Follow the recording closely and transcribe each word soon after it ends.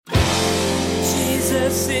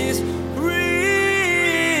Jesus is real.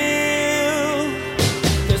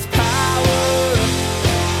 There's power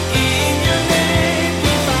in your name. We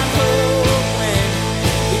find hope when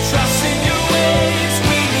we trust in your ways.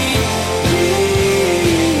 We need you.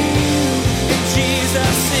 And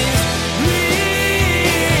Jesus is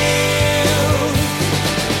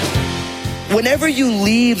real. Whenever you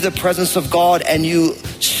leave the presence of God and you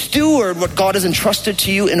steward what God has entrusted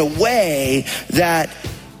to you in a way that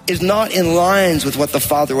is not in lines with what the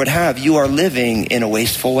Father would have, you are living in a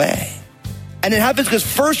wasteful way. And it happens because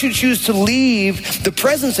first you choose to leave the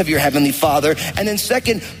presence of your Heavenly Father, and then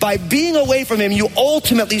second, by being away from Him, you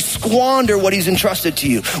ultimately squander what He's entrusted to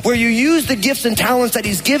you, where you use the gifts and talents that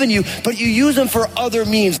He's given you, but you use them for other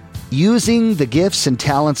means. Using the gifts and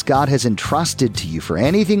talents God has entrusted to you for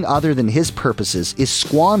anything other than His purposes is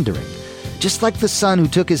squandering. Just like the son who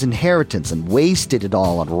took his inheritance and wasted it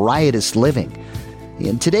all on riotous living.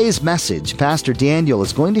 In today's message, Pastor Daniel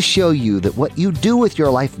is going to show you that what you do with your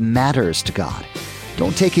life matters to God.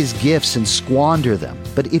 Don't take His gifts and squander them.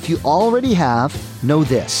 But if you already have, know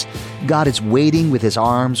this: God is waiting with His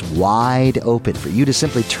arms wide open for you to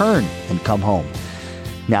simply turn and come home.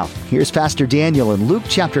 Now, here's Pastor Daniel in Luke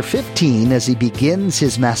chapter 15 as he begins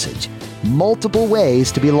his message, Multiple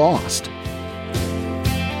Ways to be Lost.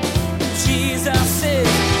 Jesus is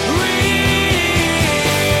real.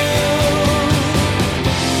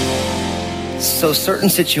 So certain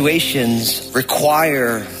situations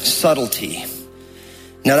require subtlety.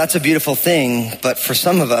 Now that's a beautiful thing, but for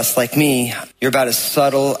some of us, like me, you're about as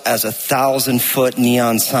subtle as a 1,000-foot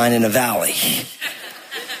neon sign in a valley.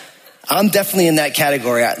 I'm definitely in that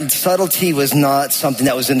category. Subtlety was not something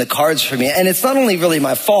that was in the cards for me. And it's not only really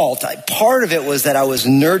my fault. Part of it was that I was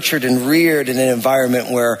nurtured and reared in an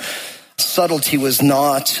environment where subtlety was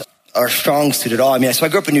not our strong suit at all. I mean, so I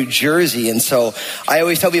grew up in New Jersey, and so I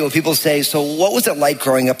always tell people say, so what was it like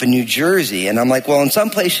growing up in New Jersey? And I'm like, well, in some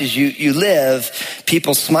places you live,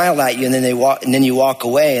 people smile at you, and then you walk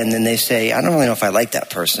away, and then they say, I don't really know if I like that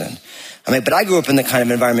person. I mean, but I grew up in the kind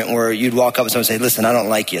of environment where you'd walk up and someone would say, listen, I don't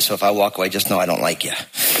like you. So if I walk away, just know I don't like you.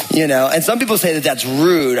 You know, and some people say that that's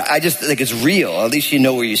rude. I just think it's real. At least you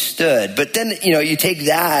know where you stood. But then, you know, you take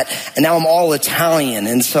that, and now I'm all Italian.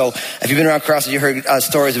 And so if you've been around CrossFit, you heard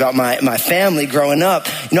stories about my family growing up.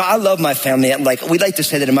 You know, I love my family. Like, we like to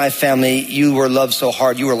say that in my family, you were loved so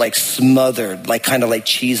hard, you were like smothered, like kind of like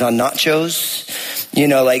cheese on nachos. You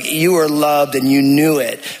know, like you were loved and you knew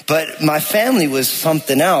it. But my family was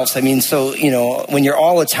something else. I mean, so, you know, when you're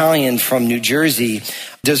all Italian from New Jersey,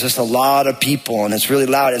 there's just a lot of people and it's really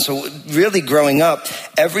loud. And so really growing up,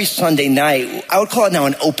 every Sunday night, I would call it now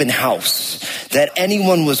an open house, that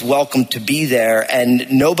anyone was welcome to be there and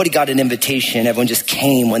nobody got an invitation. Everyone just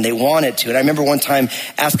came when they wanted to. And I remember one time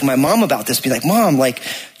asking my mom about this, be like, Mom, like,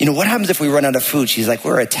 you know, what happens if we run out of food? She's like,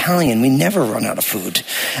 we're Italian. We never run out of food.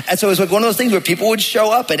 And so it was like one of those things where people would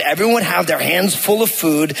show up and everyone would have their hands full of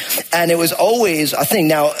food. And it was always a thing.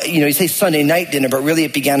 Now, you know, you say Sunday night dinner, but really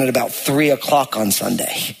it began at about 3:00 on Sunday.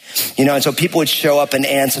 You know, and so people would show up and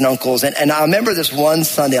aunts and uncles. And I remember this one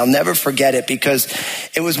Sunday, I'll never forget it because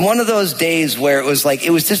it was one of those days where it was like, it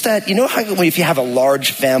was just that, you know how if you have a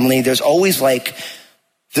large family, there's always like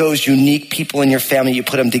those unique people in your family, you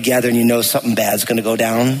put them together and you know something bad's going to go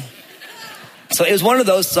down. So it was one of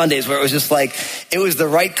those Sundays where it was just like, it was the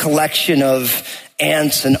right collection of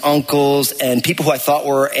aunts and uncles and people who I thought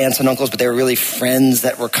were aunts and uncles, but they were really friends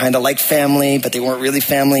that were kind of like family, but they weren't really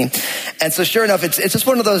family. And so sure enough, it's just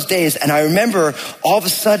one of those days. And I remember all of a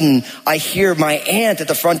sudden, I hear my aunt at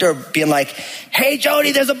the front door being like, hey,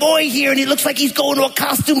 Jody, there's a boy here and he looks like he's going to a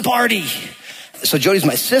costume party. So Jody's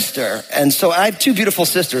my sister. And so I have two beautiful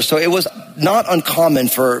sisters. So it was not uncommon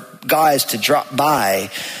for guys to drop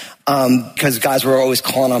by because guys were always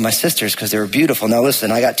calling on my sisters because they were beautiful. Now listen,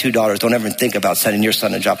 I got 2 daughters. Don't ever think about sending your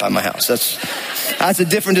son to drop by my house. That's a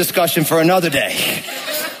different discussion for another day.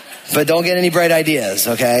 But don't get any bright ideas,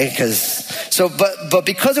 okay? But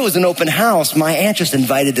because it was an open house, my aunt just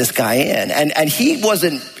invited this guy in. And he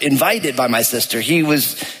wasn't invited by my sister. He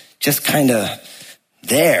was just kind of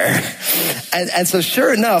there. And so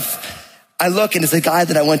sure enough, I look and it's a guy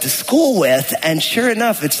that I went to school with. And sure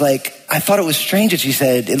enough, it's like, I thought it was strange that she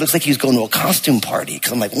said, it looks like he's going to a costume party.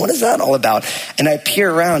 Cause I'm like, what is that all about? And I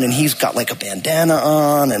peer around and he's got like a bandana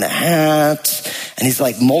on and a hat and he's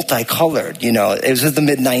like multicolored, you know, it was in the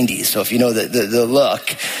mid-90s. So if you know the look,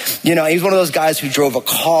 you know, he's one of those guys who drove a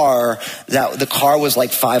car that the car was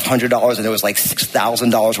like $500 and there was like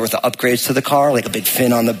 $6,000 worth of upgrades to the car, like a big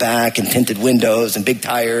fin on the back and tinted windows and big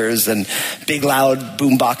tires and big loud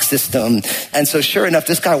boombox system. And so sure enough,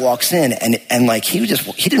 this guy walks in and like he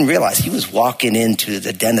didn't realize he was walking into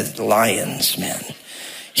the den of the lions, man.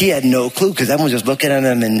 He had no clue because everyone was just looking at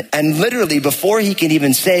him. And literally before he can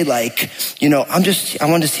even say like, I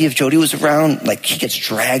wanted to see if Jody was around, like he gets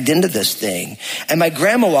dragged into this thing. And my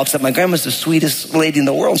grandma walks up. My grandma's the sweetest lady in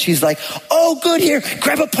the world. She's like, oh, good, here,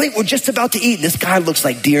 grab a plate. We're just about to eat. And this guy looks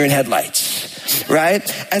like deer in headlights, right?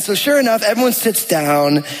 And so sure enough, everyone sits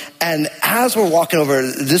down. And as we're walking over,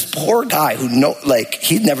 this poor guy who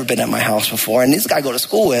he'd never been at my house before. And this guy I go to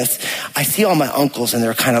school with, I see all my uncles and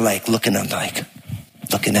they're kind of like looking at him like,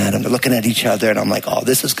 looking at him, they're looking at each other, and I'm like, oh,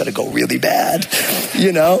 this is gonna go really bad,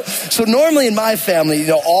 So normally in my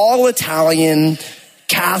family, all Italian,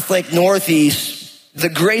 Catholic, Northeast, the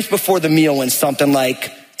grace before the meal went something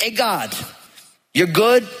like, hey God, you're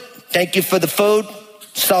good, thank you for the food,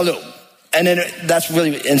 salud. And then that's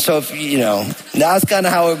really, and so that's kind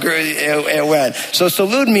of how it went. So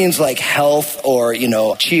salud means like health or,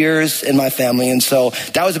 cheers in my family. And so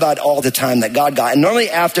that was about all the time that God got. And normally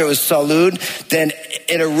after it was salud, then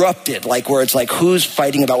it erupted, like where it's like, who's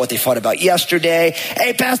fighting about what they fought about yesterday?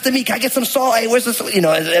 Hey, Pastor me, can I get some salt? Hey, where's this? It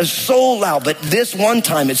was so loud. But this one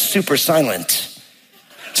time it's super silent.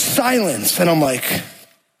 Silence. And I'm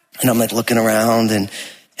like looking around and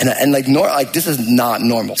this is not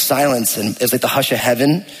normal. Silence and it's like the hush of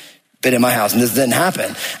heaven, but in my house, and this didn't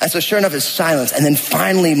happen. And so sure enough, it's silence. And then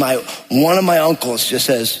finally, one of my uncles just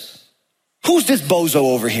says, who's this bozo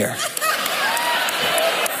over here?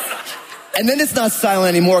 And then it's not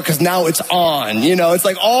silent anymore because now it's on, it's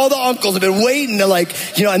like all the uncles have been waiting to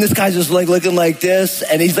and this guy's just like looking like this.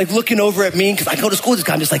 And he's like looking over at me because I go to school with this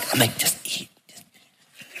guy. I'm like, just eat.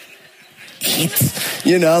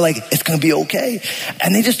 It's going to be okay.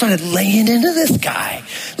 And they just started laying into this guy,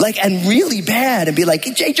 and really bad and be like,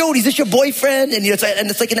 hey, Jody, is this your boyfriend? And,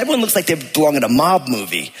 and everyone looks like they belong in a mob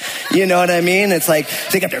movie. You know what I mean? It's like,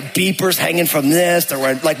 they got their beepers hanging from this. They're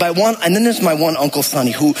wearing, and then there's my one Uncle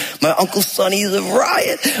Sonny my Uncle Sonny's a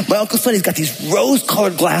riot. My Uncle Sonny's got these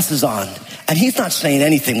rose-colored glasses on. And he's not saying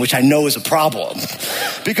anything, which I know is a problem.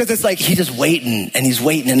 Because it's like he's just waiting and he's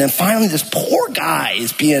waiting. And then finally this poor guy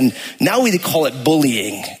is now we call it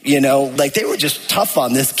bullying, they were just tough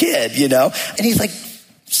on this kid, And he's like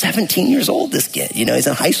 17 years old, this kid, he's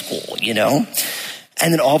in high school, And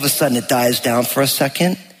then all of a sudden it dies down for a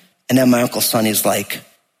second. And then my Uncle Sonny's like,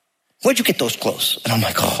 where'd you get those clothes? And I'm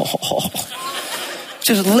like, oh.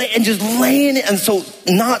 Just laying it, and so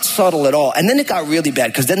not subtle at all. And then it got really bad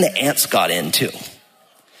because then the ants got in too.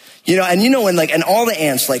 When and all the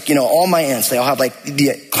ants, all my aunts, they all have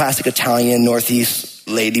the classic Italian Northeast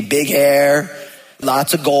lady, big hair,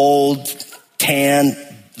 lots of gold, tan,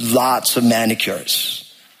 lots of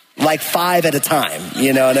manicures, 5 at a time.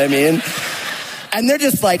 You know what I mean? And they're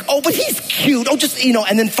just like, oh, but he's cute. Oh, just,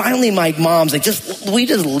 and then finally my mom's like, we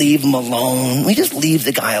just leave him alone. We just leave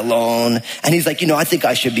the guy alone. And he's like, I think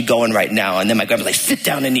I should be going right now. And then my grandma's like, sit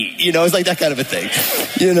down and eat. It's like that kind of a thing,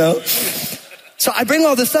 So I bring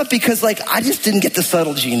all this up because I just didn't get the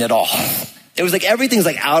subtle gene at all. It was everything's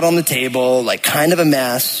out on the table, kind of a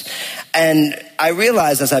mess. And I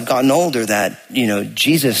realized as I've gotten older that,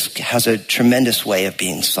 Jesus has a tremendous way of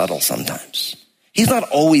being subtle sometimes. He's not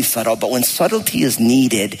always subtle, but when subtlety is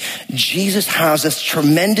needed, Jesus has this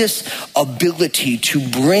tremendous ability to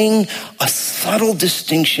bring a subtle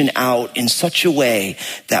distinction out in such a way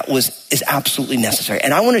that is absolutely necessary.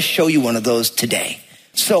 And I want to show you one of those today.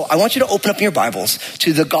 So I want you to open up your Bibles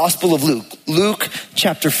to the Gospel of Luke. Luke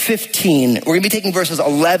chapter 15. We're going to be taking verses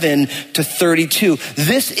 11 to 32.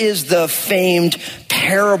 This is the famed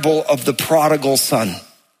parable of the prodigal son,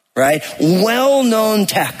 right? Well-known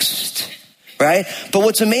text. Right? But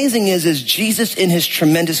what's amazing is Jesus, in his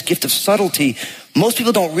tremendous gift of subtlety, most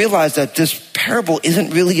people don't realize that this parable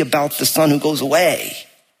isn't really about the son who goes away.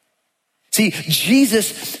 See,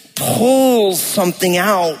 Jesus pulls something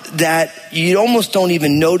out that you almost don't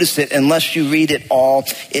even notice it unless you read it all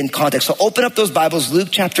in context. So open up those Bibles, Luke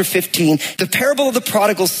chapter 15, the parable of the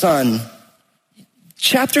prodigal son.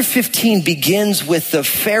 Chapter 15 begins with the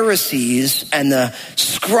Pharisees and the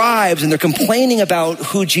scribes, and they're complaining about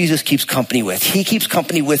who Jesus keeps company with. He keeps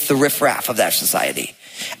company with the riffraff of that society.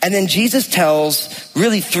 And then Jesus tells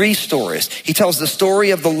really 3 stories. He tells the story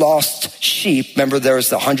of the lost sheep. Remember, there's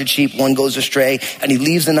the 100 sheep, one goes astray, and he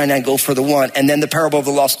leaves the 99, go for the one. And then the parable of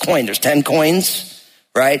the lost coin. There's 10 coins,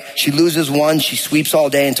 right? She loses one, she sweeps all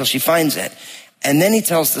day until she finds it. And then he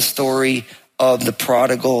tells the story of the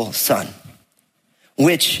prodigal son,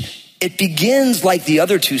 which it begins like the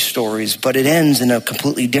other 2 stories, but it ends in a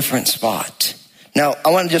completely different spot. Now,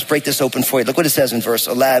 I want to just break this open for you. Look what it says in verse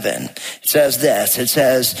 11. It says this. It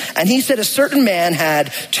says, and he said, a certain man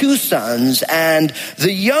had 2 sons, and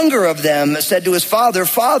the younger of them said to his father,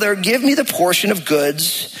 Father, give me the portion of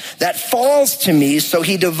goods that falls to me. So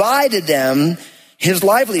he divided them his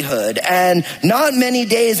livelihood. And not many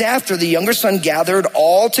days after, the younger son gathered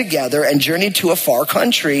all together and journeyed to a far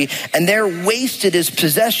country, and there wasted his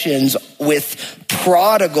possessions with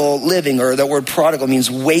prodigal living, or the word prodigal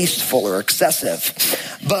means wasteful or excessive.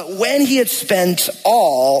 But when he had spent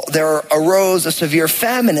all, there arose a severe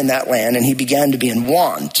famine in that land, and he began to be in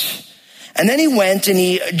want. And then he went and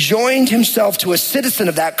he joined himself to a citizen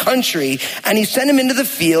of that country, and he sent him into the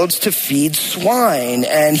fields to feed swine.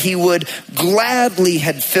 And he would gladly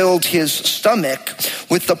had filled his stomach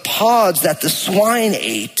with the pods that the swine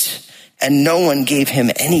ate, and no one gave him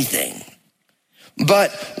anything.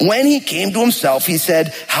 But when he came to himself, he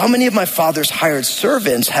said, how many of my father's hired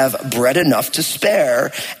servants have bread enough to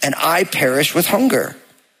spare, and I perish with hunger?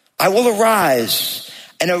 I will arise,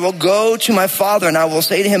 and I will go to my father, and I will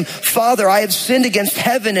say to him, Father, I have sinned against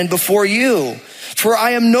heaven and before you, for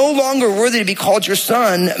I am no longer worthy to be called your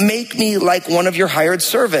son. Make me like one of your hired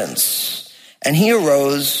servants. And he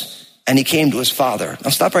arose and he came to his father.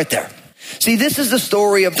 Now stop right there. See, this is the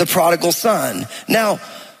story of the prodigal son. Now,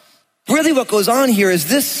 really what goes on here is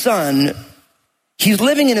this son, he's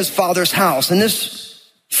living in his father's house, and this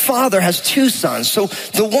father has 2 sons. So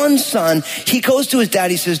the one son, he goes to his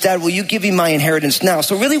dad, he says, Dad, will you give me my inheritance now?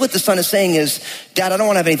 So really what the son is saying is, Dad, I don't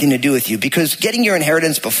want to have anything to do with you, because getting your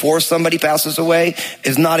inheritance before somebody passes away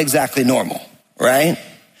is not exactly normal, right?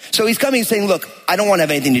 So he's coming and saying, look, I don't want to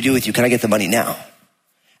have anything to do with you. Can I get the money now?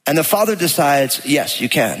 And the father decides, yes, you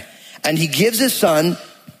can. And he gives his son,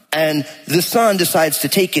 and the son decides to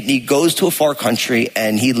take it, and he goes to a far country,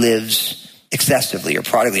 and he lives excessively or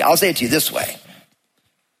prodigally. I'll say it to you this way,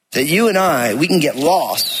 that you and I, we can get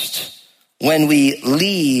lost when we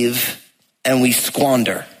leave and we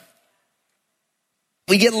squander.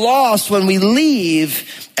 We get lost when we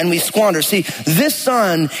leave and we squander. See, this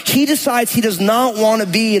son, he decides he does not want to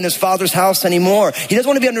be in his father's house anymore. He doesn't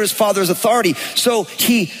want to be under his father's authority. So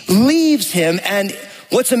he leaves him, and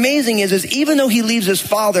what's amazing is even though he leaves his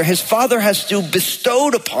father has still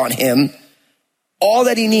bestowed upon him all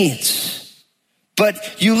that he needs.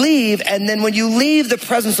 But you leave, and then when you leave the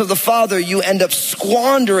presence of the Father, you end up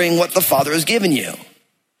squandering what the Father has given you.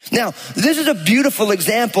 Now, this is a beautiful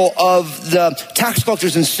example of the tax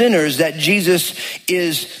collectors and sinners that Jesus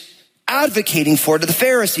is advocating for to the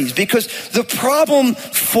Pharisees, because the problem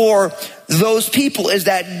for those people is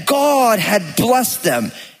that God had blessed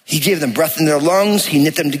them. He gave them breath in their lungs. He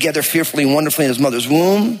knit them together fearfully and wonderfully in his mother's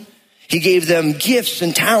womb. He gave them gifts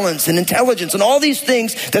and talents and intelligence and all these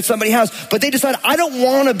things that somebody has. But they decide, I don't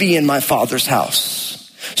want to be in my Father's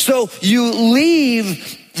house. So you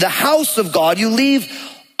leave the house of God, you leave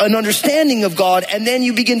an understanding of God, and then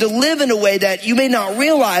you begin to live in a way that you may not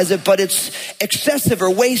realize it, but it's excessive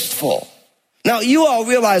or wasteful. Now, you all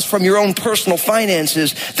realize from your own personal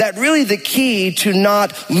finances that really the key to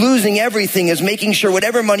not losing everything is making sure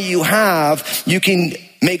whatever money you have, you can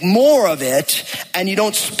make more of it, and you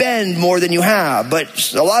don't spend more than you have.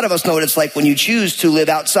 But a lot of us know what it's like when you choose to live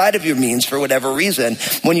outside of your means for whatever reason.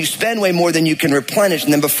 When you spend way more than you can replenish,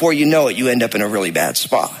 and then before you know it, you end up in a really bad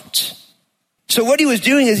spot. So what he was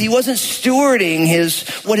doing is he wasn't stewarding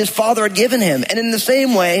what his father had given him. And in the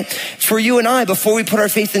same way, for you and I, before we put our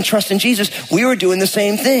faith and trust in Jesus, we were doing the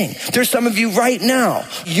same thing. There's some of you right now,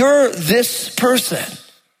 you're this person.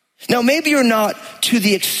 Now, maybe you're not to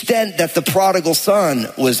the extent that the prodigal son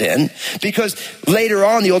was in, because later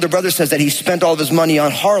on, the older brother says that he spent all of his money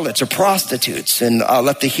on harlots or prostitutes, and I'll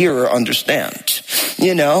let the hearer understand,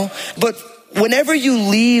 But whenever you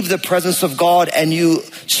leave the presence of God and you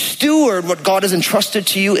steward what God has entrusted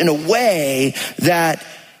to you in a way that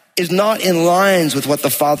is not in lines with what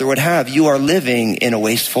the Father would have, you are living in a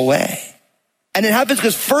wasteful way. And it happens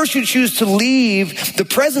because first you choose to leave the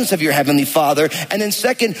presence of your Heavenly Father. And then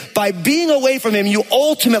second, by being away from Him, you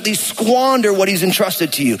ultimately squander what He's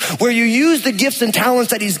entrusted to you. Where you use the gifts and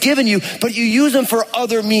talents that He's given you, but you use them for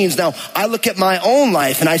other means. Now, I look at my own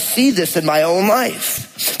life and I see this in my own life.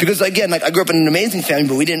 Because again, I grew up in an amazing family,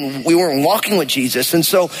 but we weren't walking with Jesus. And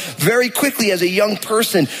so very quickly as a young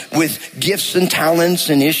person with gifts and talents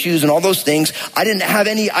and issues and all those things, I didn't have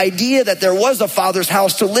any idea that there was a Father's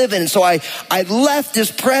house to live in. And so I left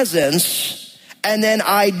His presence, and then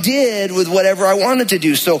I did with whatever I wanted to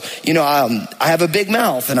do. So, I have a big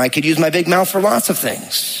mouth, and I could use my big mouth for lots of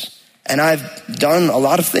things. And I've done a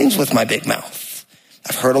lot of things with my big mouth.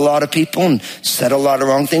 I've hurt a lot of people and said a lot of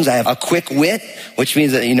wrong things. I have a quick wit, which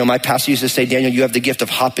means that, my pastor used to say, Daniel, you have the gift of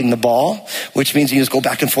hopping the ball, which means you just go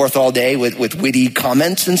back and forth all day with witty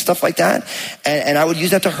comments and stuff like that. And I would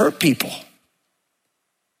use that to hurt people.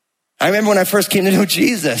 I remember when I first came to know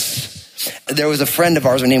Jesus, there was a friend of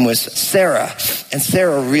ours, her name was Sarah. And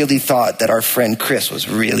Sarah really thought that our friend Chris was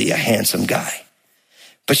really a handsome guy.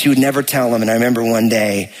 But she would never tell him. And I remember one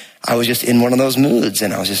day, I was just in one of those moods.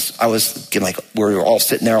 And I was getting like, we were all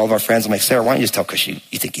sitting there, all of our friends. I'm like, Sarah, why don't you just tell Chris you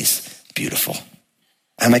think he's beautiful?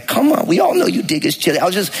 And I'm like, come on, we all know you dig his chili. I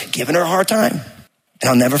was just giving her a hard time. And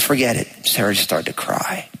I'll never forget it. Sarah just started to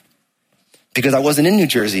cry. Because I wasn't in New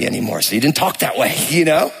Jersey anymore. So you didn't talk that way,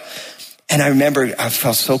 And I remember I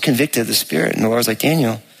felt so convicted of the Spirit. And the Lord was like,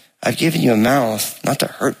 Daniel, I've given you a mouth not to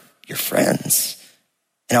hurt your friends.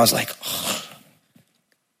 And I was like, oh.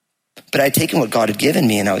 But I'd taken what God had given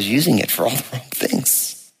me and I was using it for all the wrong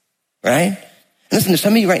things, right? And listen, there's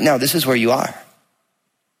some of you right now, this is where you are.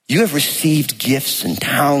 You have received gifts and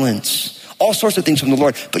talents, all sorts of things from the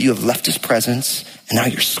Lord, but you have left his presence and now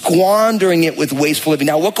you're squandering it with wasteful living.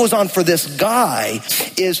 Now, what goes on for this guy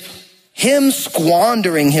is him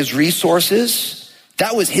squandering his resources.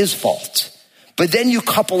 That was his fault. But then you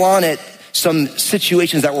couple on it some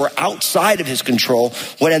situations that were outside of his control.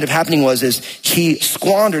 What ended up happening was he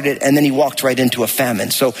squandered it and then he walked right into a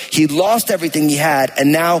famine. So he lost everything he had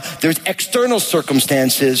and now there's external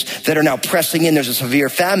circumstances that are now pressing in. There's a severe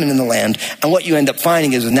famine in the land. And what you end up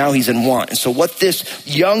finding is now he's in want. And so what this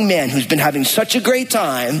young man who's been having such a great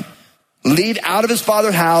time, leave out of his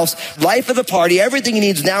father's house, life of the party, everything he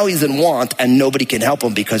needs, now he's in want and nobody can help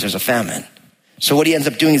him because there's a famine. So what he ends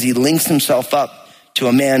up doing is he links himself up to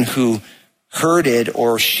a man who herded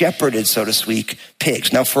or shepherded, so to speak,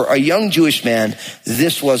 pigs. Now, for a young Jewish man,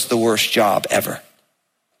 this was the worst job ever.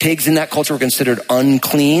 Pigs in that culture were considered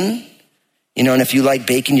unclean. And if you like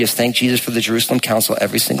bacon, you just thank Jesus for the Jerusalem Council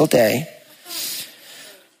every single day.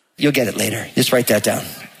 You'll get it later. Just write that down.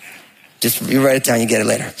 You write it down, you get it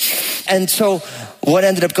later. And so what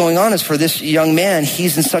ended up going on is for this young man,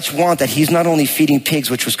 he's in such want that he's not only feeding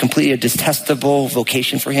pigs, which was completely a detestable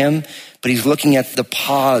vocation for him, but he's looking at the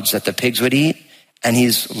pods that the pigs would eat and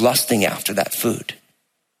he's lusting after that food.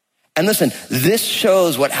 And listen, this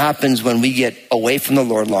shows what happens when we get away from the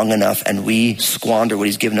Lord long enough and we squander what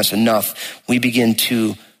he's given us enough. We begin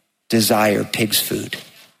to desire pig's food.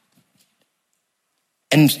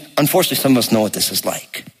 And unfortunately, some of us know what this is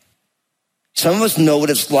like. Some of us know what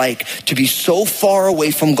it's like to be so far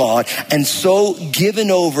away from God and so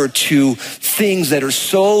given over to things that are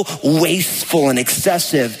so wasteful and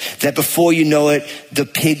excessive that before you know it, the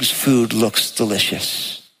pig's food looks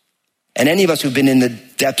delicious. And any of us who've been in the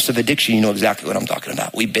depths of addiction, you know exactly what I'm talking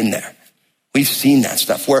about. We've been there. We've seen that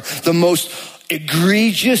stuff where the most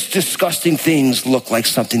egregious, disgusting things look like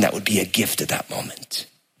something that would be a gift at that moment.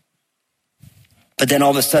 But then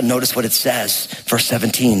all of a sudden, notice what it says, verse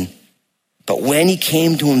 17. But when he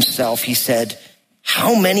came to himself, he said,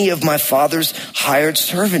 how many of my father's hired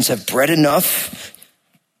servants have bread enough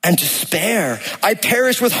and to spare? I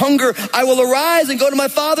perish with hunger. I will arise and go to my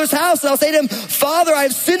father's house. And I'll say to him, Father, I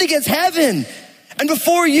have sinned against heaven and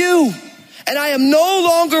before you. And I am no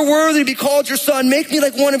longer worthy to be called your son. Make me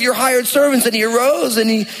like one of your hired servants. And he arose and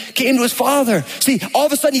he came to his father. See, all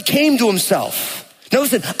of a sudden he came to himself. Now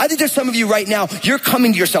listen, I think there's some of you right now, you're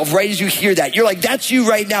coming to yourself right as you hear that. You're like, that's you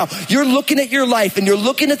right now. You're looking at your life and you're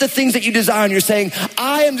looking at the things that you desire and you're saying,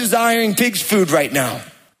 I am desiring pig's food right now.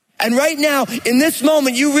 And right now, in this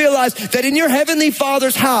moment, you realize that in your heavenly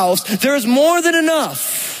Father's house, there is more than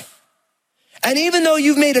enough. And even though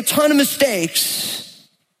you've made a ton of mistakes,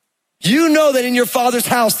 you know that in your Father's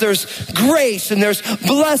house, there's grace and there's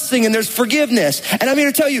blessing and there's forgiveness. And I'm here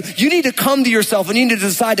to tell you, you need to come to yourself and you need to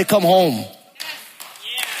decide to come home.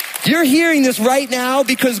 You're hearing this right now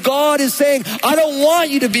because God is saying, I don't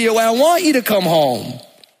want you to be away. I want you to come home.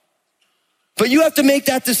 But you have to make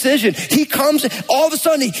that decision. He comes, all of a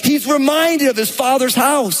sudden, he's reminded of his Father's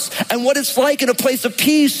house and what it's like in a place of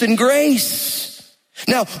peace and grace.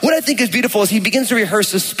 Now, what I think is beautiful is he begins to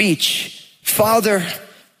rehearse his speech. Father,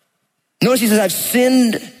 notice he says, I've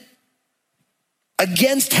sinned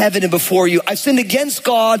against heaven and before you. I've sinned against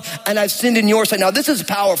God and I've sinned in your sight. Now this is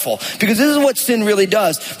powerful because this is what sin really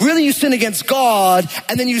does. Really you sin against God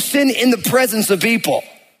and then you sin in the presence of people,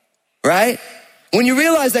 right? When you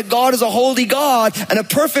realize that God is a holy God and a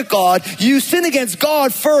perfect God, you sin against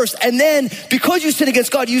God first. And then because you sin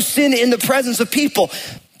against God, you sin in the presence of people.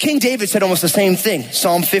 King David said almost the same thing.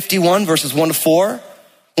 Psalm 51 verses 1-4.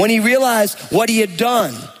 When he realized what he had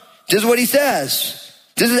done, this is what he says.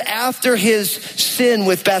 This is after his sin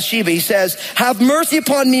with Bathsheba. He says, have mercy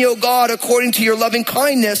upon me, O God, according to your loving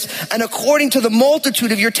kindness and according to the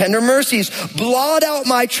multitude of your tender mercies. Blot out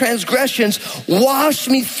my transgressions. Wash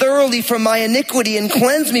me thoroughly from my iniquity and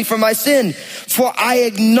cleanse me from my sin. For I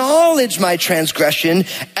acknowledge my transgression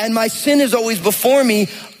and my sin is always before me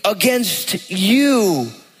against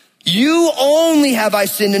you. You only have I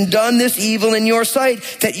sinned and done this evil in your sight,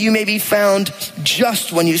 that you may be found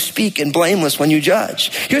just when you speak and blameless when you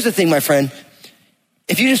judge. Here's the thing, my friend.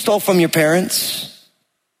 If you just stole from your parents,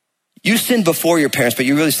 you sinned before your parents, but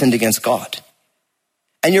you really sinned against God.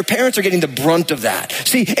 And your parents are getting the brunt of that.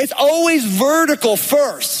 See, it's always vertical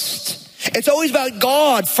first. It's always about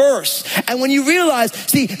God first. And when you realize,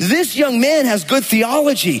 see, this young man has good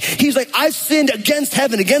theology. He's like, I sinned against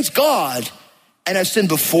heaven, against God. And I've sinned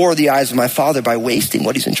before the eyes of my Father by wasting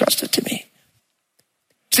what he's entrusted to me.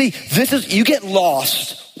 See, you get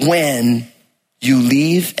lost when you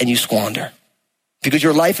leave and you squander. Because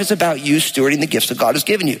your life is about you stewarding the gifts that God has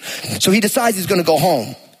given you. So he decides he's going to go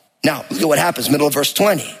home. Now, look at what happens, middle of verse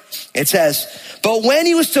 20. It says, but when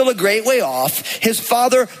he was still a great way off, his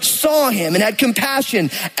father saw him and had compassion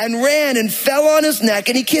and ran and fell on his neck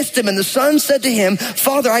and he kissed him. And the son said to him,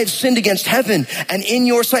 Father, I have sinned against heaven and in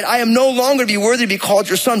your sight. I am no longer to be worthy to be called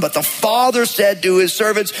your son. But the father said to his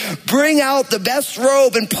servants, bring out the best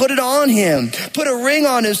robe and put it on him. Put a ring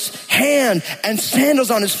on his hand and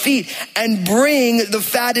sandals on his feet and bring the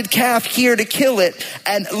fatted calf here to kill it.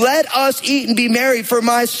 And let us eat and be merry, for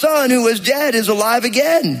my son who was dead is alive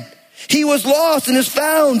again. He was lost and is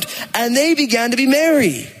found, and they began to be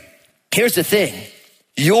merry. Here's the thing.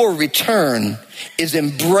 Your return is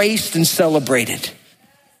embraced and celebrated.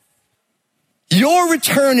 Your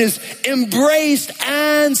return is embraced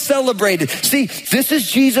and celebrated. See, this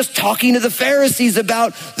is Jesus talking to the Pharisees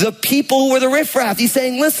about the people who were the riffraff. He's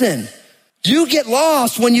saying, listen, you get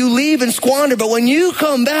lost when you leave and squander, but when you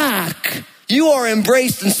come back, you are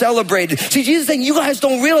embraced and celebrated. See, Jesus is saying, you guys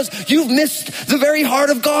don't realize you've missed the very heart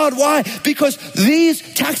of God. Why? Because these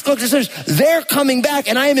tax collectors, they're coming back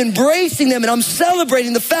and I am embracing them and I'm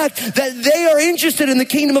celebrating the fact that they are interested in the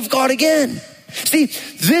kingdom of God again. See,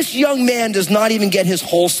 this young man does not even get his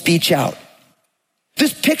whole speech out.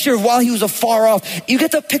 This picture of while he was afar off, you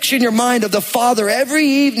get the picture in your mind of the father every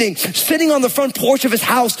evening sitting on the front porch of his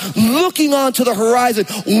house, looking onto the horizon,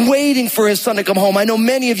 waiting for his son to come home. I know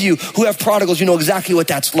many of you who have prodigals, you know exactly what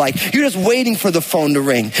that's like. You're just waiting for the phone to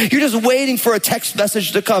ring. You're just waiting for a text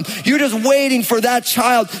message to come. You're just waiting for that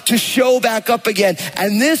child to show back up again.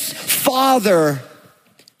 And this father,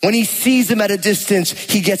 when he sees him at a distance,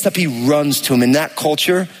 he gets up, he runs to him. In that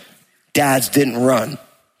culture, dads didn't run.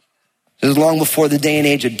 It was long before the day and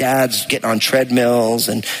age of dads getting on treadmills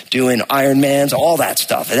and doing Ironmans, all that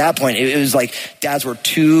stuff. At that point, it was like dads were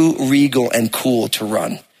too regal and cool to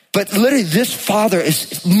run. But literally, this father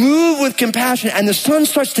is moved with compassion, and the son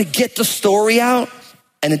starts to get the story out,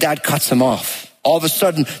 and the dad cuts him off. All of a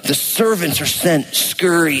sudden, the servants are sent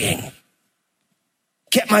scurrying.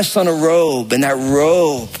 Get my son a robe, and that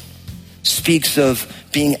robe speaks of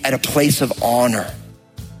being at a place of honor.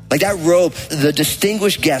 Like that robe, the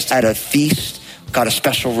distinguished guest at a feast got a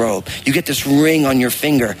special robe. You get this ring on your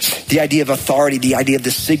finger. The idea of authority, the idea of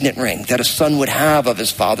the signet ring that a son would have of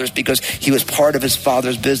his father's because he was part of his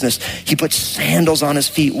father's business. He put sandals on his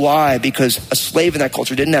feet. Why? Because a slave in that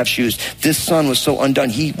culture didn't have shoes. This son was so undone,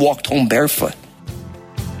 he walked home barefoot.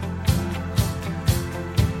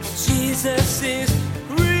 Jesus is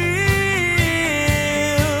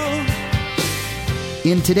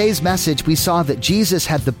In today's message, we saw that Jesus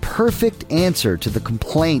had the perfect answer to the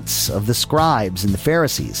complaints of the scribes and the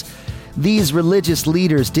Pharisees. These religious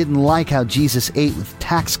leaders didn't like how Jesus ate with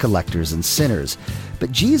tax collectors and sinners,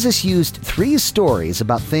 but Jesus used 3 stories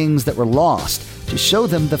about things that were lost to show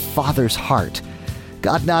them the Father's heart.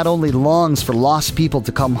 God not only longs for lost people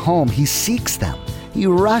to come home, he seeks them, he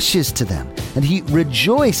rushes to them, and he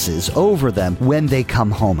rejoices over them when they come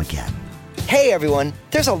home again. Hey everyone,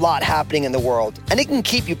 there's a lot happening in the world, and it can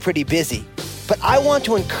keep you pretty busy. But I want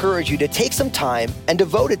to encourage you to take some time and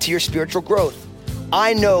devote it to your spiritual growth.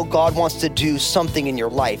 I know God wants to do something in your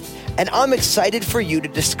life, and I'm excited for you to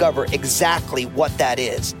discover exactly what that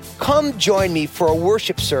is. Come join me for a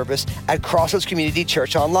worship service at Crossroads Community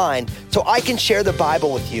Church online so I can share the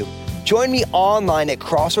Bible with you. Join me online at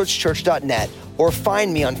crossroadschurch.net or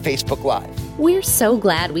find me on Facebook Live. We're so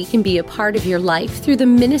glad we can be a part of your life through the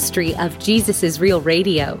ministry of Jesus is Real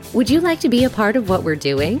Radio. Would you like to be a part of what we're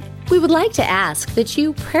doing? We would like to ask that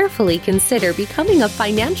you prayerfully consider becoming a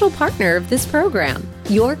financial partner of this program.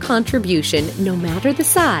 Your contribution, no matter the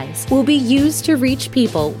size, will be used to reach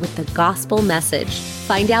people with the gospel message.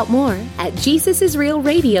 Find out more at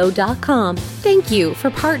JesusIsRealRadio.com. Thank you for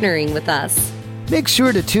partnering with us. Make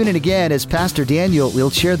sure to tune in again as Pastor Daniel will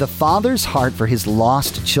share the Father's heart for his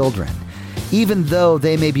lost children. Even though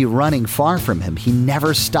they may be running far from him, he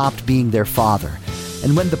never stopped being their father.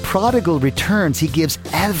 And when the prodigal returns, he gives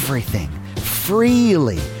everything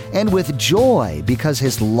freely and with joy because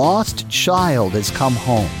his lost child has come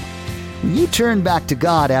home. When you turn back to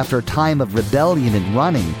God after a time of rebellion and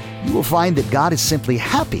running, you will find that God is simply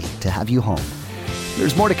happy to have you home.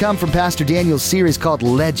 There's more to come from Pastor Daniel's series called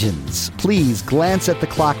Legends. Please glance at the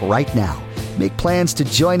clock right now. Make plans to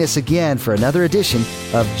join us again for another edition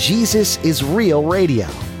of Jesus is Real Radio.